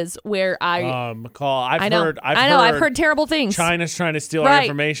 was where McCall, I've heard terrible things. China's trying to steal our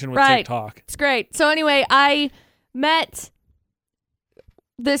information with TikTok. It's great. So anyway, I met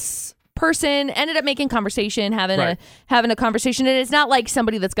this person, ended up making conversation, having a conversation, and it's not like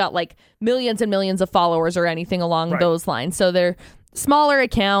somebody that's got like millions and millions of followers or anything along those lines. So they're smaller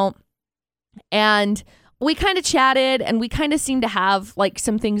account, and we kind of chatted and we kind of seemed to have like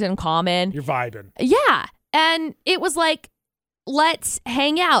some things in common. You're vibing. Yeah. And it was like, let's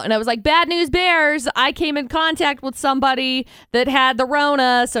hang out. And I was like, bad news bears. I came in contact with somebody that had the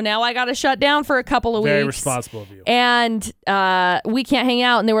Rona, so now I got to shut down for a couple of weeks. Very responsible of you. And we can't hang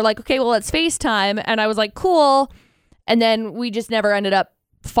out. And they were like, okay, well, let's FaceTime. And I was like, cool. And then we just never ended up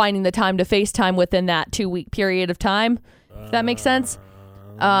finding the time to FaceTime within that 2-week period of time. If that makes sense.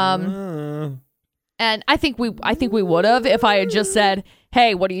 And I think we would have if I had just said,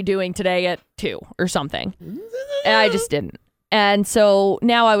 hey, what are you doing today at 2 or something? And I just didn't. And so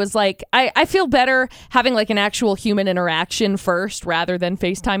now I was like, I feel better having like an actual human interaction first rather than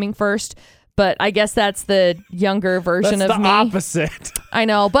FaceTiming first. But I guess that's the younger version that's of the me. Opposite. I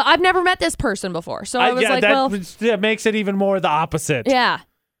know, but I've never met this person before. So I was that makes it even more the opposite. Yeah.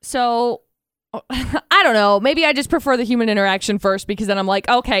 So I don't know. Maybe I just prefer the human interaction first because then I'm like,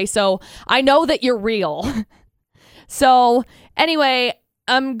 okay, so I know that you're real. So anyway,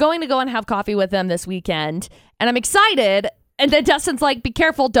 I'm going to go and have coffee with them this weekend and I'm excited. And then Dustin's like, be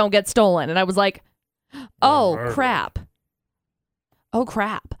careful, don't get stolen. And I was like, oh, crap. Oh,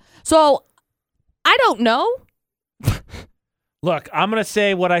 crap. So I don't know. Look, I'm going to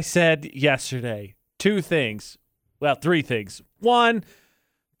say what I said yesterday. 2 things. Well, 3 things. 1,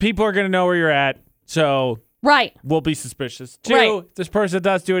 people are going to know where you're at, so we'll be suspicious. 2, if this person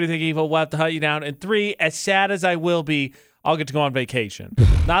does do anything evil, we'll have to hunt you down. And 3, as sad as I will be, I'll get to go on vacation.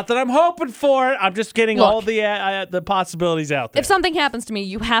 Not that I'm hoping for it. I'm just getting all the possibilities out there. If something happens to me,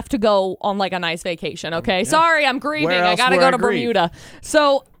 you have to go on like a nice vacation, okay? Yeah. Sorry, I'm grieving. I got to go to Bermuda.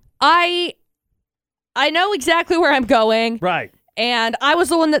 So I know exactly where I'm going. Right. And I was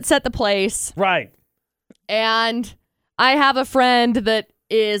the one that set the place. Right. And I have a friend that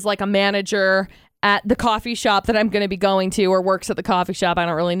is like a manager at the coffee shop that I'm going to be going to or works at the coffee shop. I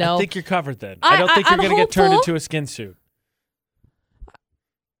don't really know. I think you're covered then. I don't think you're going to get turned into a skin suit.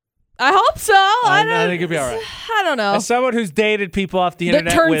 I hope so. I think you'll be all right. I don't know. As someone who's dated people off the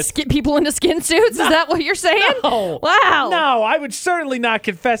internet that turns people into skin suits? Is that what you're saying? No. Wow. No, I would certainly not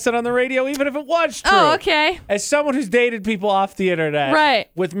confess it on the radio, even if it was true. Oh, okay. As someone who's dated people off the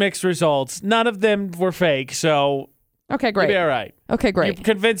internet with mixed results, none of them were fake, so okay, great. You'll be all right. Okay, great. You're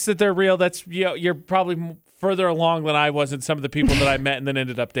convinced that they're real. That's you're probably further along than I was in some of the people that I met and then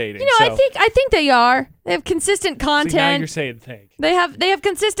ended up dating. I think they are. They have consistent content. See, now you're saying think. They have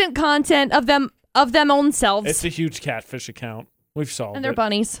consistent content of them own selves. It's a huge Catfish account. We've solved it. And they're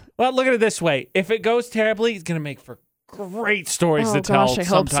bunnies. Well, look at it this way. If it goes terribly, it's going to make for great stories to tell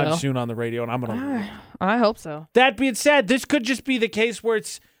sometime soon on the radio, and I'm going to I hope so. That being said, this could just be the case where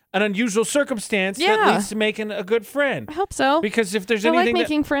it's an unusual circumstance that leads to making a good friend. I hope so. Because if there's anything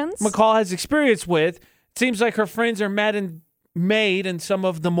making friends. McCall has experience with, it seems like her friends are made in some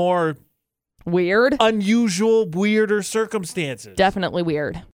of the more unusual, weirder circumstances. Definitely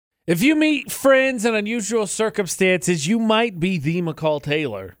weird. If you meet friends in unusual circumstances, you might be the McCall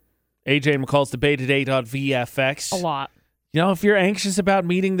Taylor. AJ McCall's Debate at 8 on VFX. A lot. You know, if you're anxious about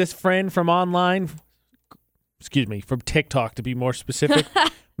meeting this friend from from TikTok to be more specific,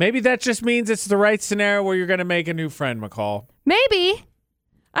 maybe that just means it's the right scenario where you're going to make a new friend, McCall. Maybe.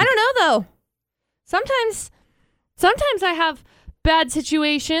 I don't know, though. Sometimes I have bad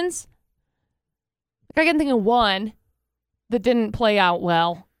situations. Like I can think of one that didn't play out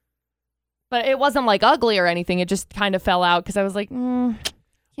well. But it wasn't like ugly or anything. It just kind of fell out because I was like, Aren't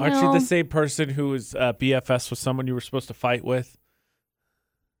you the same person who was BFS with someone you were supposed to fight with?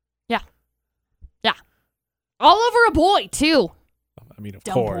 Yeah. Yeah. All over a boy, too. I mean, of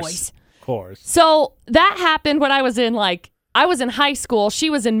Dumb course. Boys. Of course. So that happened when I was in high school. She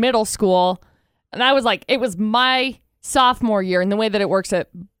was in middle school. And I was like, it was my sophomore year. And the way that it works at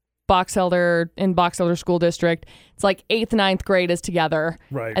Box Elder School District, it's like 8th, 9th grade is together.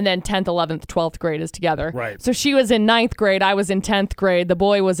 Right. And then 10th, 11th, 12th grade is together. Right. So she was in 9th grade. I was in 10th grade. The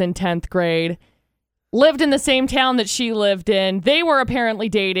boy was in 10th grade. Lived in the same town that she lived in. They were apparently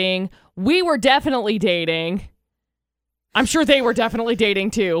dating. We were definitely dating. I'm sure they were definitely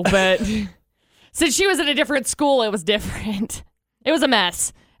dating too. But since she was at a different school, it was different. It was a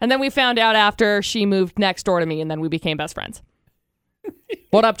mess. And then we found out after she moved next door to me, and then we became best friends.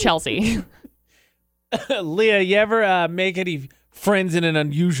 What up, Chelsea? Leah, you ever make any friends in an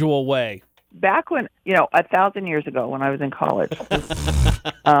unusual way? Back when, 1,000 years ago when I was in college,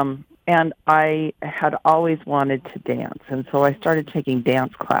 and I had always wanted to dance, and so I started taking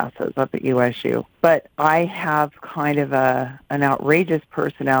dance classes up at USU. But I have kind of an outrageous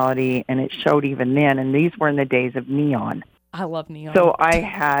personality, and it showed even then, and these were in the days of neon. I love neon. So I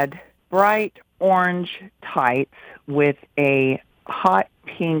had bright orange tights with a hot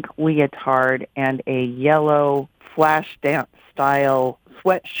pink leotard and a yellow flash dance style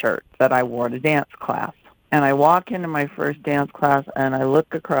sweatshirt that I wore to dance class. And I walk into my first dance class, and I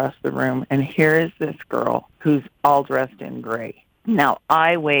look across the room, and here is this girl who's all dressed in gray. Now,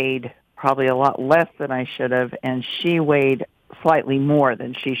 I weighed probably a lot less than I should have, and she weighed slightly more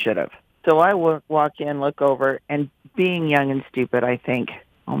than she should have. So I walk in, look over, and being young and stupid, I think,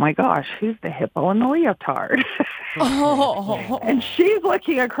 oh, my gosh, who's the hippo in the leotard? Oh. And she's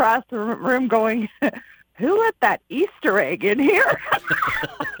looking across the room going, who let that Easter egg in here?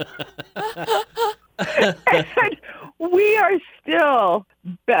 And we are still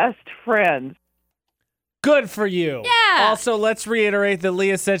best friends. Good for you. Yeah. Also, let's reiterate that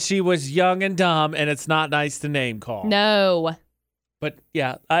Leah said she was young and dumb, and it's not nice to name call. No. But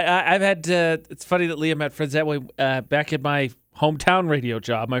yeah, I've had. It's funny that Leah met friends that way. Back in my hometown radio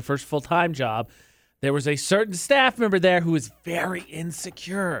job, my first full-time job, there was a certain staff member there who was very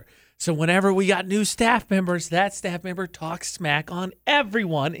insecure. So whenever we got new staff members, that staff member talked smack on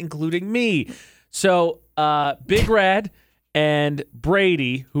everyone, including me. So Big Red and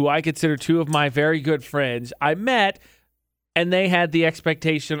Brady, who I consider two of my very good friends, I met, and they had the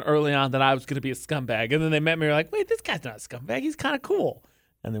expectation early on that I was going to be a scumbag. And then they met me and were like, wait, this guy's not a scumbag. He's kind of cool.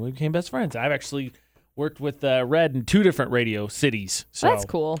 And then we became best friends. I've actually worked with Red in 2 different radio cities. So That's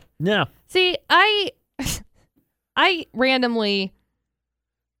cool. Yeah. See, I randomly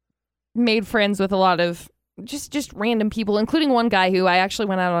made friends with a lot of just random people, including one guy who I actually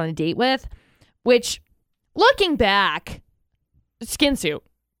went out on a date with, which, looking back, skin suit.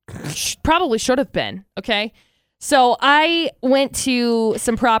 Probably should have been, okay? So I went to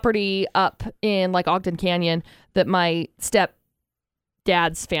some property up in like Ogden Canyon that my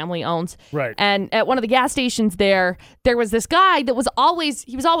stepdad's family owns. Right. And at one of the gas stations there was this guy that was always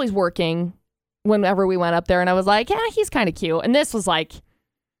working whenever we went up there. And I was like, yeah, he's kind of cute. And this was like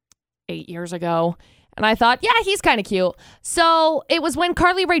 8 years ago. And I thought, yeah, he's kind of cute. So it was when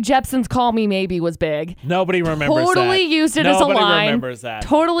Carly Rae Jepsen's Call Me Maybe was big. Nobody remembers that. Totally used it as a line. Nobody remembers that.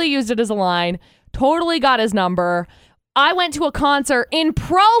 Totally used it as a line. Totally got his number. I went to a concert in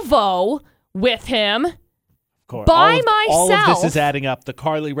Provo with him. Of course. By myself. All of this is adding up. The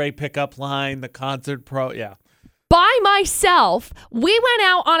Carly Rae pickup line, the concert yeah. By myself. We went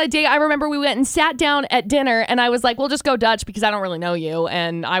out on a date. I remember we went and sat down at dinner, and I was like, we'll just go Dutch because I don't really know you.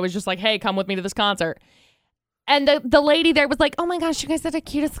 And I was just like, hey, come with me to this concert. And the lady there was like, oh my gosh, you guys are the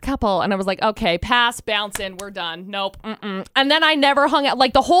cutest couple. And I was like, okay, pass, bounce in, we're done. Nope. And then I never hung out.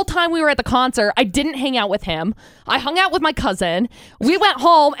 Like the whole time we were at the concert, I didn't hang out with him. I hung out with my cousin. We went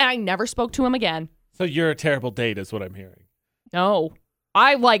home, and I never spoke to him again. So you're a terrible date is what I'm hearing. No.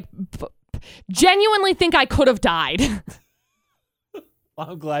 I genuinely think I could have died.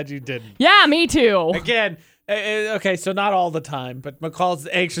 Well, I'm glad you didn't. Yeah, me too. Again, okay, so not all the time, but McCall's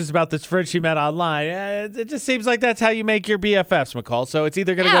anxious about this friend she met online. It just seems like that's how you make your BFFs, McCall. So it's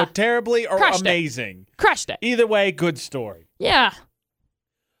either going to go terribly or amazing. Crushed it. Either way, good story. Yeah.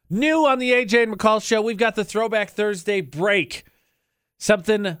 New on the AJ and McCall show, we've got the Throwback Thursday break.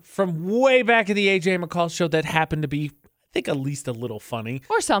 Something from way back in the AJ and McCall show that happened to be, I think, at least a little funny.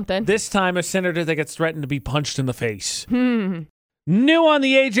 Or something. This time, a senator that gets threatened to be punched in the face. New on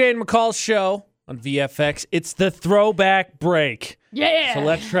the AJ and McCall show on VFX, it's the Throwback break. Yeah. So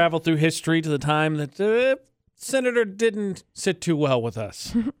let's travel through history to the time that senator didn't sit too well with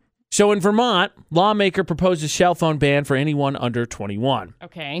us. So in Vermont, lawmaker proposed a cell phone ban for anyone under 21.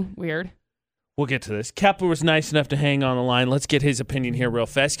 Okay, weird. We'll get to this. Kepler was nice enough to hang on the line. Let's get his opinion here real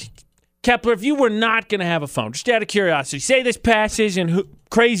fast. Kepler, if you were not going to have a phone, just out of curiosity, say this passes and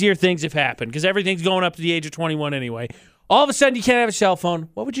crazier things have happened because everything's going up to the age of 21 anyway. All of a sudden, you can't have a cell phone.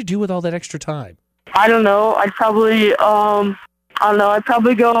 What would you do with all that extra time? I don't know. I'd probably, I'd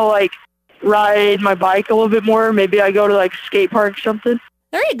probably go, ride my bike a little bit more. Maybe I go to, a skate park or something.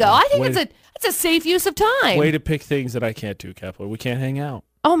 There you go. I think it's a safe use of time. Way to pick things that I can't do, Kepler. We can't hang out.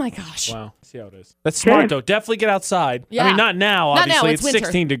 Oh, my gosh. Wow. See how it is. That's smart, though. Definitely get outside. Yeah. I mean, not now, obviously. Not now, it's winter.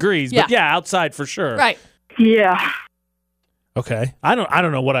 16 degrees. But, yeah, outside for sure. Right. Yeah. Okay. I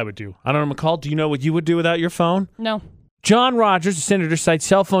don't know what I would do. I don't know, McCall. Do you know what you would do without your phone? No. John Rogers, the senator, cites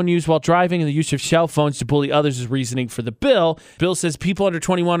cell phone use while driving and the use of cell phones to bully others as reasoning for the bill. Bill says people under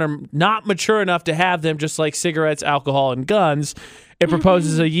 21 are not mature enough to have them, just like cigarettes, alcohol, and guns. It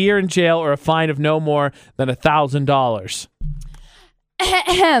proposes a year in jail or a fine of no more than $1,000.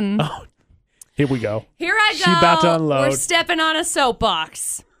 Oh, here we go. Here I go. She about to unload. We're stepping on a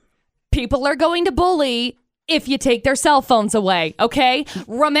soapbox. People are going to bully if you take their cell phones away, okay?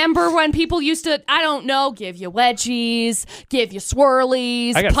 Remember when people used to, I don't know, give you wedgies, give you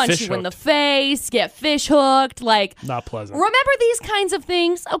swirlies, punch you in the face, get fish hooked, like... Not pleasant. Remember these kinds of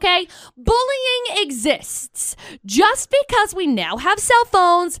things, okay? Bullying exists. Just because we now have cell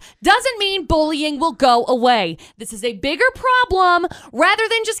phones doesn't mean bullying will go away. This is a bigger problem. Rather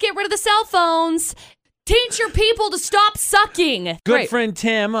than just get rid of the cell phones, teach your people to stop sucking. Good friend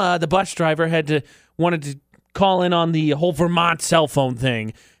Tim, the bus driver, wanted to call in on the whole Vermont cell phone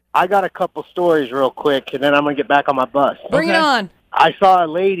thing. I got a couple stories real quick, and then I'm going to get back on my bus. Bring it on. I saw a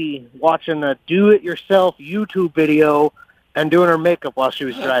lady watching a do-it-yourself YouTube video and doing her makeup while she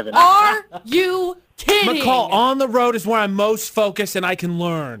was driving. Are you kidding? McCall, on the road is where I'm most focused and I can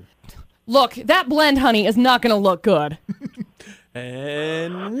learn. Look, that blend, honey, is not going to look good.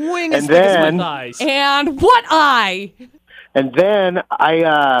 And wing as thick as my thighs. And what eye? And then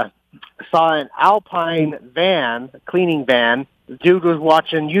I saw an Alpine van, a cleaning van. The dude was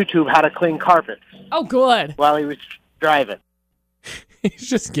watching YouTube how to clean carpets. Oh, good. While he was driving. He's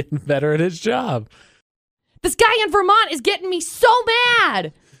just getting better at his job. This guy in Vermont is getting me so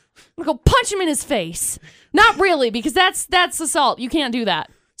mad. I'm going to go punch him in his face. Not really, because that's assault. You can't do that.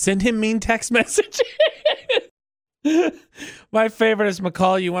 Send him mean text messages. My favorite is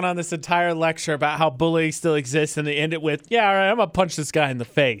McCall. You went on this entire lecture about how bullying still exists, and they end it with, yeah, all right, I'm going to punch this guy in the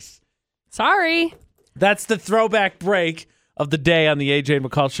face. Sorry. That's the throwback break of the day on the AJ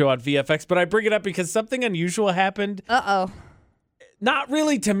McCall Show on VFX, but I bring it up because something unusual happened. Uh-oh. Not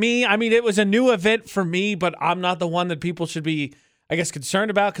really to me. I mean, it was a new event for me, but I'm not the one that people should be, I guess,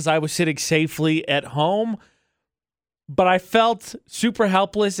 concerned about because I was sitting safely at home. But I felt super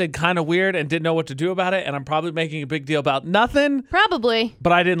helpless and kind of weird and didn't know what to do about it, and I'm probably making a big deal about nothing. Probably.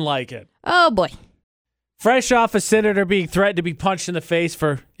 But I didn't like it. Oh, boy. Fresh off a senator being threatened to be punched in the face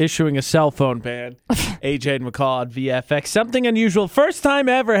for issuing a cell phone ban. AJ and McCall on VFX. Something unusual. First time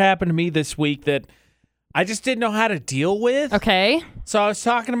ever happened to me this week that I just didn't know how to deal with. Okay. So I was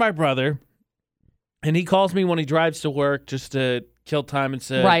talking to my brother, and he calls me when he drives to work just to kill time and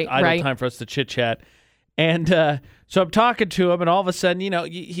say idle time for us to chit-chat. And so I'm talking to him, and all of a sudden, you know,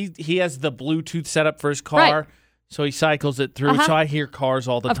 he has the Bluetooth set up for his car. Right. So he cycles it through. So I hear cars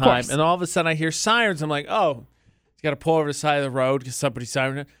all the time. Course. And all of a sudden I hear sirens. I'm like, oh, he's got to pull over to the side of the road because somebody's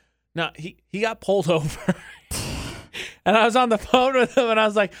siren. No, he got pulled over. And I was on the phone with him, and I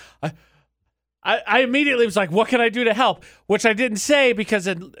was like, I immediately was like, what can I do to help? Which I didn't say because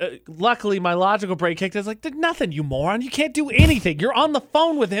luckily my logical brain kicked in. I was like, there's nothing, you moron. You can't do anything. You're on the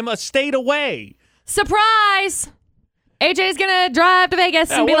phone with him a state away. Surprise! AJ's going to drive to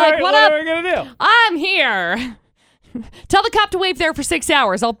Vegas and be like, what up? What are we going to do? I'm here. Tell the cop to wait there for 6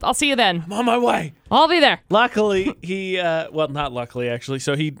 hours. I'll see you then. I'm on my way. I'll be there. Luckily, he, well, not luckily, actually.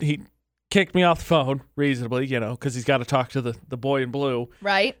 So he kicked me off the phone reasonably, you know, because he's got to talk to the boy in blue.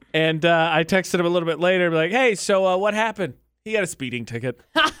 Right. And I texted him a little bit later, be like, hey, so what happened? He got a speeding ticket.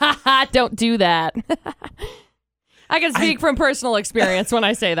 Don't do that. I can speak from personal experience when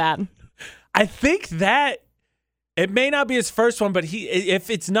I say that. I think that it may not be his first one, but if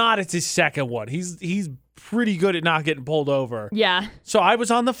it's not, it's his second one. He's pretty good at not getting pulled over. Yeah. So I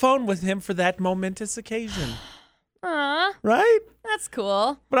was on the phone with him for that momentous occasion. Aw. Right? That's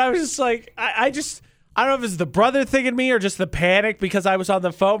cool. But I was just like, I don't know if it's the brother thing in me or just the panic because I was on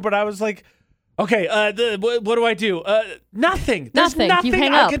the phone, but I was like, okay, what do I do? Nothing. There's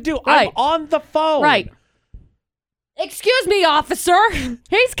nothing I can do. Right. I'm on the phone. Right. Excuse me, officer.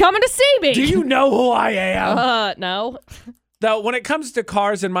 He's coming to see me. Do you know who I am? No. Though, when it comes to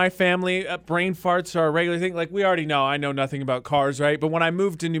cars in my family, brain farts are a regular thing. Like, we already know I know nothing about cars, right? But when I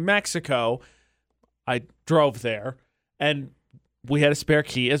moved to New Mexico, I drove there, and we had a spare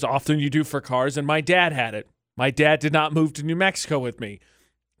key, as often you do for cars, and my dad had it. My dad did not move to New Mexico with me.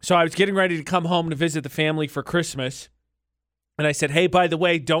 So I was getting ready to come home to visit the family for Christmas, and I said, hey, by the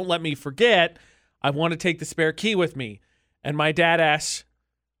way, don't let me forget, I want to take the spare key with me. And my dad asked,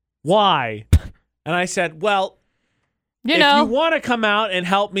 why? And I said, well, if you want to come out and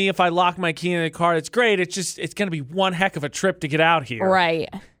help me if I lock my key in the car, it's great. It's going to be one heck of a trip to get out here. Right.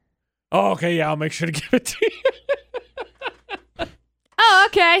 Oh, okay, yeah, I'll make sure to give it to you. Oh,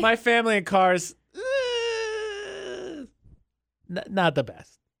 okay. My family and cars, not the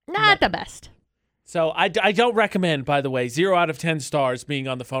best. Not the best. So I don't recommend, by the way, 0 out of 10 stars being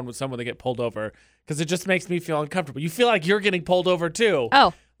on the phone with someone to get pulled over because it just makes me feel uncomfortable. You feel like you're getting pulled over too.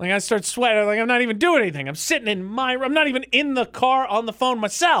 Oh. Like I start sweating. Like I'm not even doing anything. I'm sitting in I'm not even in the car on the phone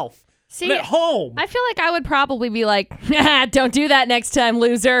myself. See, I'm at home. I feel like I would probably be like, don't do that next time,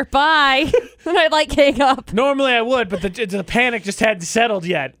 loser. Bye. And I'd hang up. Normally I would, but the panic just hadn't settled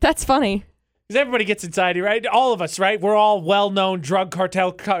yet. That's funny. Because everybody gets anxiety, right? All of us, right? We're all well-known drug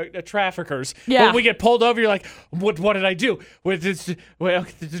cartel traffickers. Yeah. When we get pulled over, you're like, what did I do? There's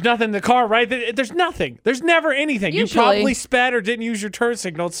nothing in the car, right? There's nothing. There's never anything. Usually. You probably sped or didn't use your turn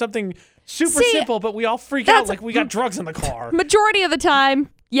signal. It's something super simple, but we all freak out like we got drugs in the car. Majority of the time,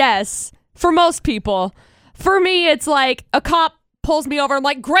 yes. For most people. For me, it's like a cop pulls me over and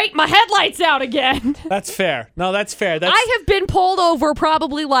like, great, my headlight's out again. That's fair. No, that's fair. I have been pulled over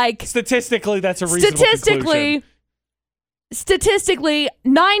probably like... Statistically, that's a reasonable conclusion. Statistically,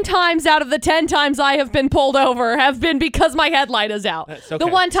 9 times out of the 10 times I have been pulled over have been because my headlight is out. Okay. The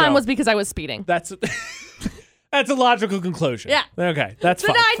one time was because I was speeding. That's a logical conclusion. Yeah. Okay, that's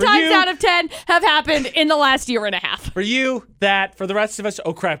fine. fine. 9 times out of 10 have happened in the last year and a half. For you, that. For the rest of us,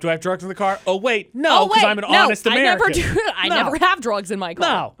 oh crap, do I have drugs in the car? Oh wait, no, because I'm an honest American. I never have drugs in my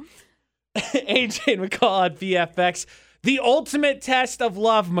car. No. AJ McCall on VFX. The ultimate test of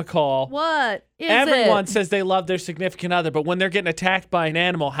love, McCall. What is Everyone it? says they love their significant other, but when they're getting attacked by an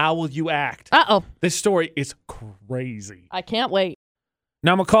animal, how will you act? Uh-oh. This story is crazy. I can't wait.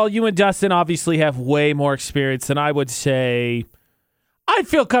 Now, McCall, you and Dustin obviously have way more experience than I would say. I'd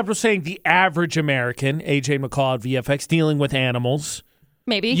feel comfortable saying the average American, AJ McCall at VFX, dealing with animals.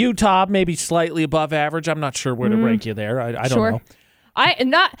 Maybe. Utah, maybe slightly above average. I'm not sure where to rank you there. I don't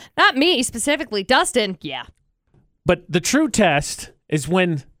know. Not me specifically. Dustin, yeah. But the true test is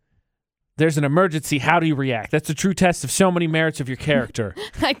when there's an emergency, how do you react? That's the true test of so many merits of your character.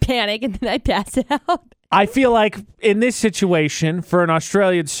 I panic and then I pass out. I feel like in this situation, for an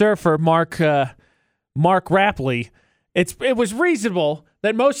Australian surfer, Mark Rapley, it was reasonable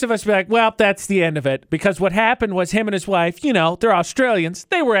that most of us be like, well, that's the end of it. Because what happened was him and his wife, they're Australians.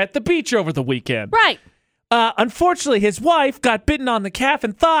 They were at the beach over the weekend. Right. Unfortunately, his wife got bitten on the calf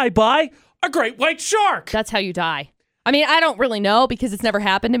and thigh by a great white shark. That's how you die. I mean, I don't really know because it's never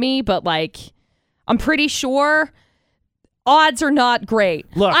happened to me, but I'm pretty sure odds are not great.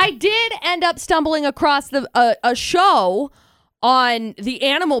 Look, I did end up stumbling across a show on the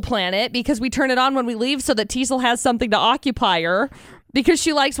Animal Planet because we turn it on when we leave so that Teasel has something to occupy her because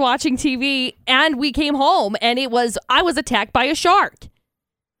she likes watching TV, and we came home and I was attacked by a shark.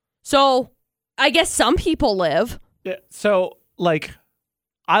 So I guess some people live. Yeah, so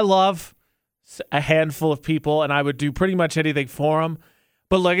I love a handful of people, and I would do pretty much anything for them.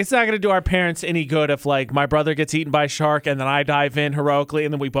 But look, it's not going to do our parents any good if, my brother gets eaten by a shark, and then I dive in heroically,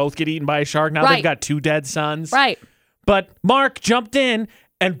 and then we both get eaten by a shark. Now they've got 2 dead sons. Right. But Mark jumped in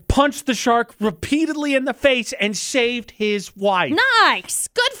and punched the shark repeatedly in the face and saved his wife. Nice.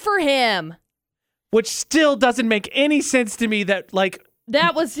 Good for him. Which still doesn't make any sense to me that,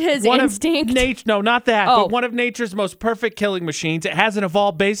 that was his instinct? No, not that. Oh. But one of nature's most perfect killing machines. It hasn't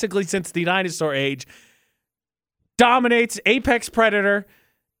evolved basically since the dinosaur age. Dominates, apex predator,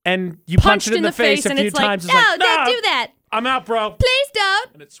 and you punch it in the face a few times. No, don't do that. I'm out, bro. Please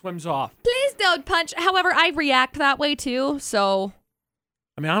don't. And it swims off. Please don't punch. However, I react that way too, so.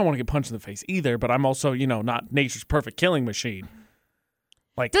 I mean, I don't want to get punched in the face either, but I'm also, not nature's perfect killing machine.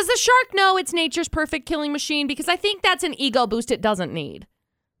 Does the shark know it's nature's perfect killing machine? Because I think that's an ego boost it doesn't need.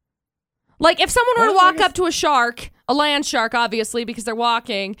 If someone were to walk up to a shark, a land shark, obviously, because they're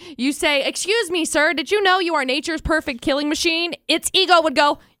walking, you say, "Excuse me, sir, did you know you are nature's perfect killing machine?" Its ego would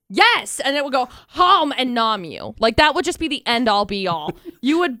go, "Yes," and it would go, hum, and nom you. That would just be the end-all, be-all.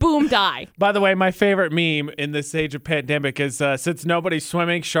 You would boom die. By the way, my favorite meme in this age of pandemic is since nobody's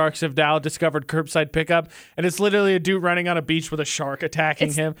swimming, sharks have now discovered curbside pickup, and it's literally a dude running on a beach with a shark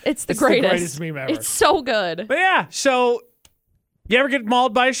attacking him. It's the greatest. The greatest meme ever. It's so good. But yeah, so you ever get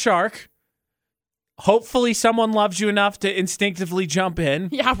mauled by a shark? Hopefully someone loves you enough to instinctively jump in.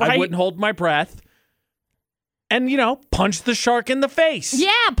 Yeah, right. I wouldn't hold my breath. And, punch the shark in the face.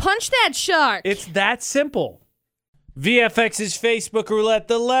 Yeah, punch that shark. It's that simple. VFX's Facebook Roulette,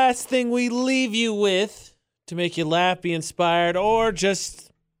 the last thing we leave you with to make you laugh, be inspired, or just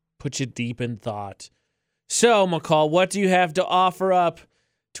put you deep in thought. So, McCall, what do you have to offer up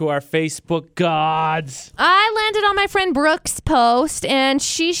to our Facebook gods? I landed on my friend Brooke's post, and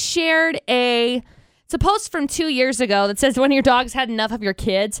she shared it's a post from 2 years ago that says, when your dog's had enough of your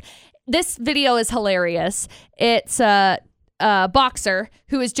kids. This video is hilarious. It's a boxer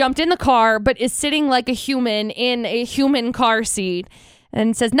who has jumped in the car but is sitting like a human in a human car seat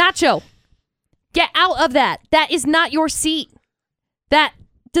and says, "Nacho, get out of that. That is not your seat. That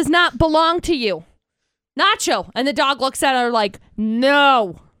does not belong to you. Nacho." And the dog looks at her like,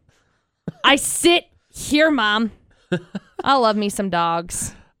 "No, I sit here, Mom." I love me some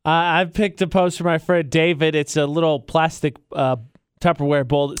dogs. I've picked a post for my friend David. It's a little plastic Tupperware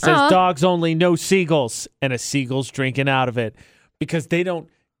bowl that says, "Dogs only, no seagulls," and a seagull's drinking out of it because they don't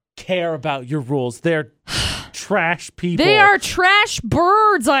care about your rules. They're trash people. They are trash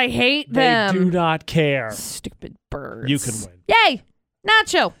birds. I hate them. They do not care. Stupid birds. You can win. Yay.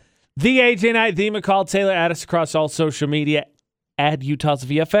 Nacho. The AJ Knight, the McCall Taylor. Add us across all social media. Add Utah's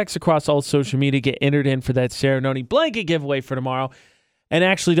VFX across all social media. Get entered in for that ceremony blanket giveaway for tomorrow. And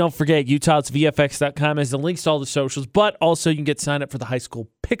actually, don't forget, utahsvfx.com has the links to all the socials, but also you can get signed up for the high school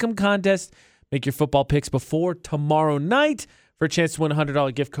pick'em contest. Make your football picks before tomorrow night for a chance to win a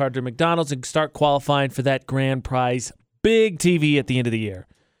 $100 gift card to McDonald's and start qualifying for that grand prize, big TV at the end of the year.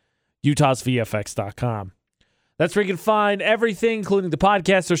 utahsvfx.com. That's where you can find everything, including the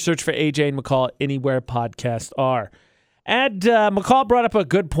podcast, or search for AJ and McCall anywhere podcasts are. And McCall brought up a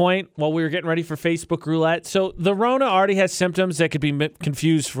good point while we were getting ready for Facebook Roulette. So the Rona already has symptoms that could be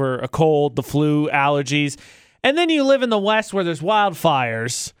confused for a cold, the flu, allergies. And then you live in the West where there's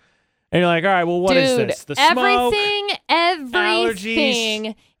wildfires. And you're like, all right, well, what is this? The smoke,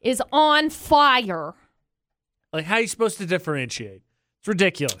 everything is on fire. Like, how are you supposed to differentiate? It's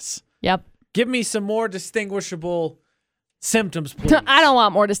ridiculous. Yep. Give me some more distinguishable symptoms, please. I don't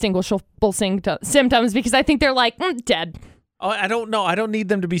want more distinguishable symptoms because I think they're like, dead. Oh, I don't know. I don't need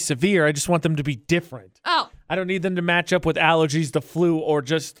them to be severe. I just want them to be different. Oh. I don't need them to match up with allergies, the flu, or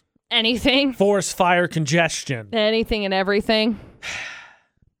just anything. Forest fire congestion. Anything and everything.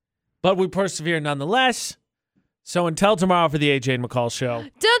 But we persevere nonetheless. So until tomorrow for the AJ and McCall Show.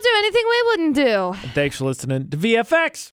 Don't do anything we wouldn't do. And thanks for listening to VFX.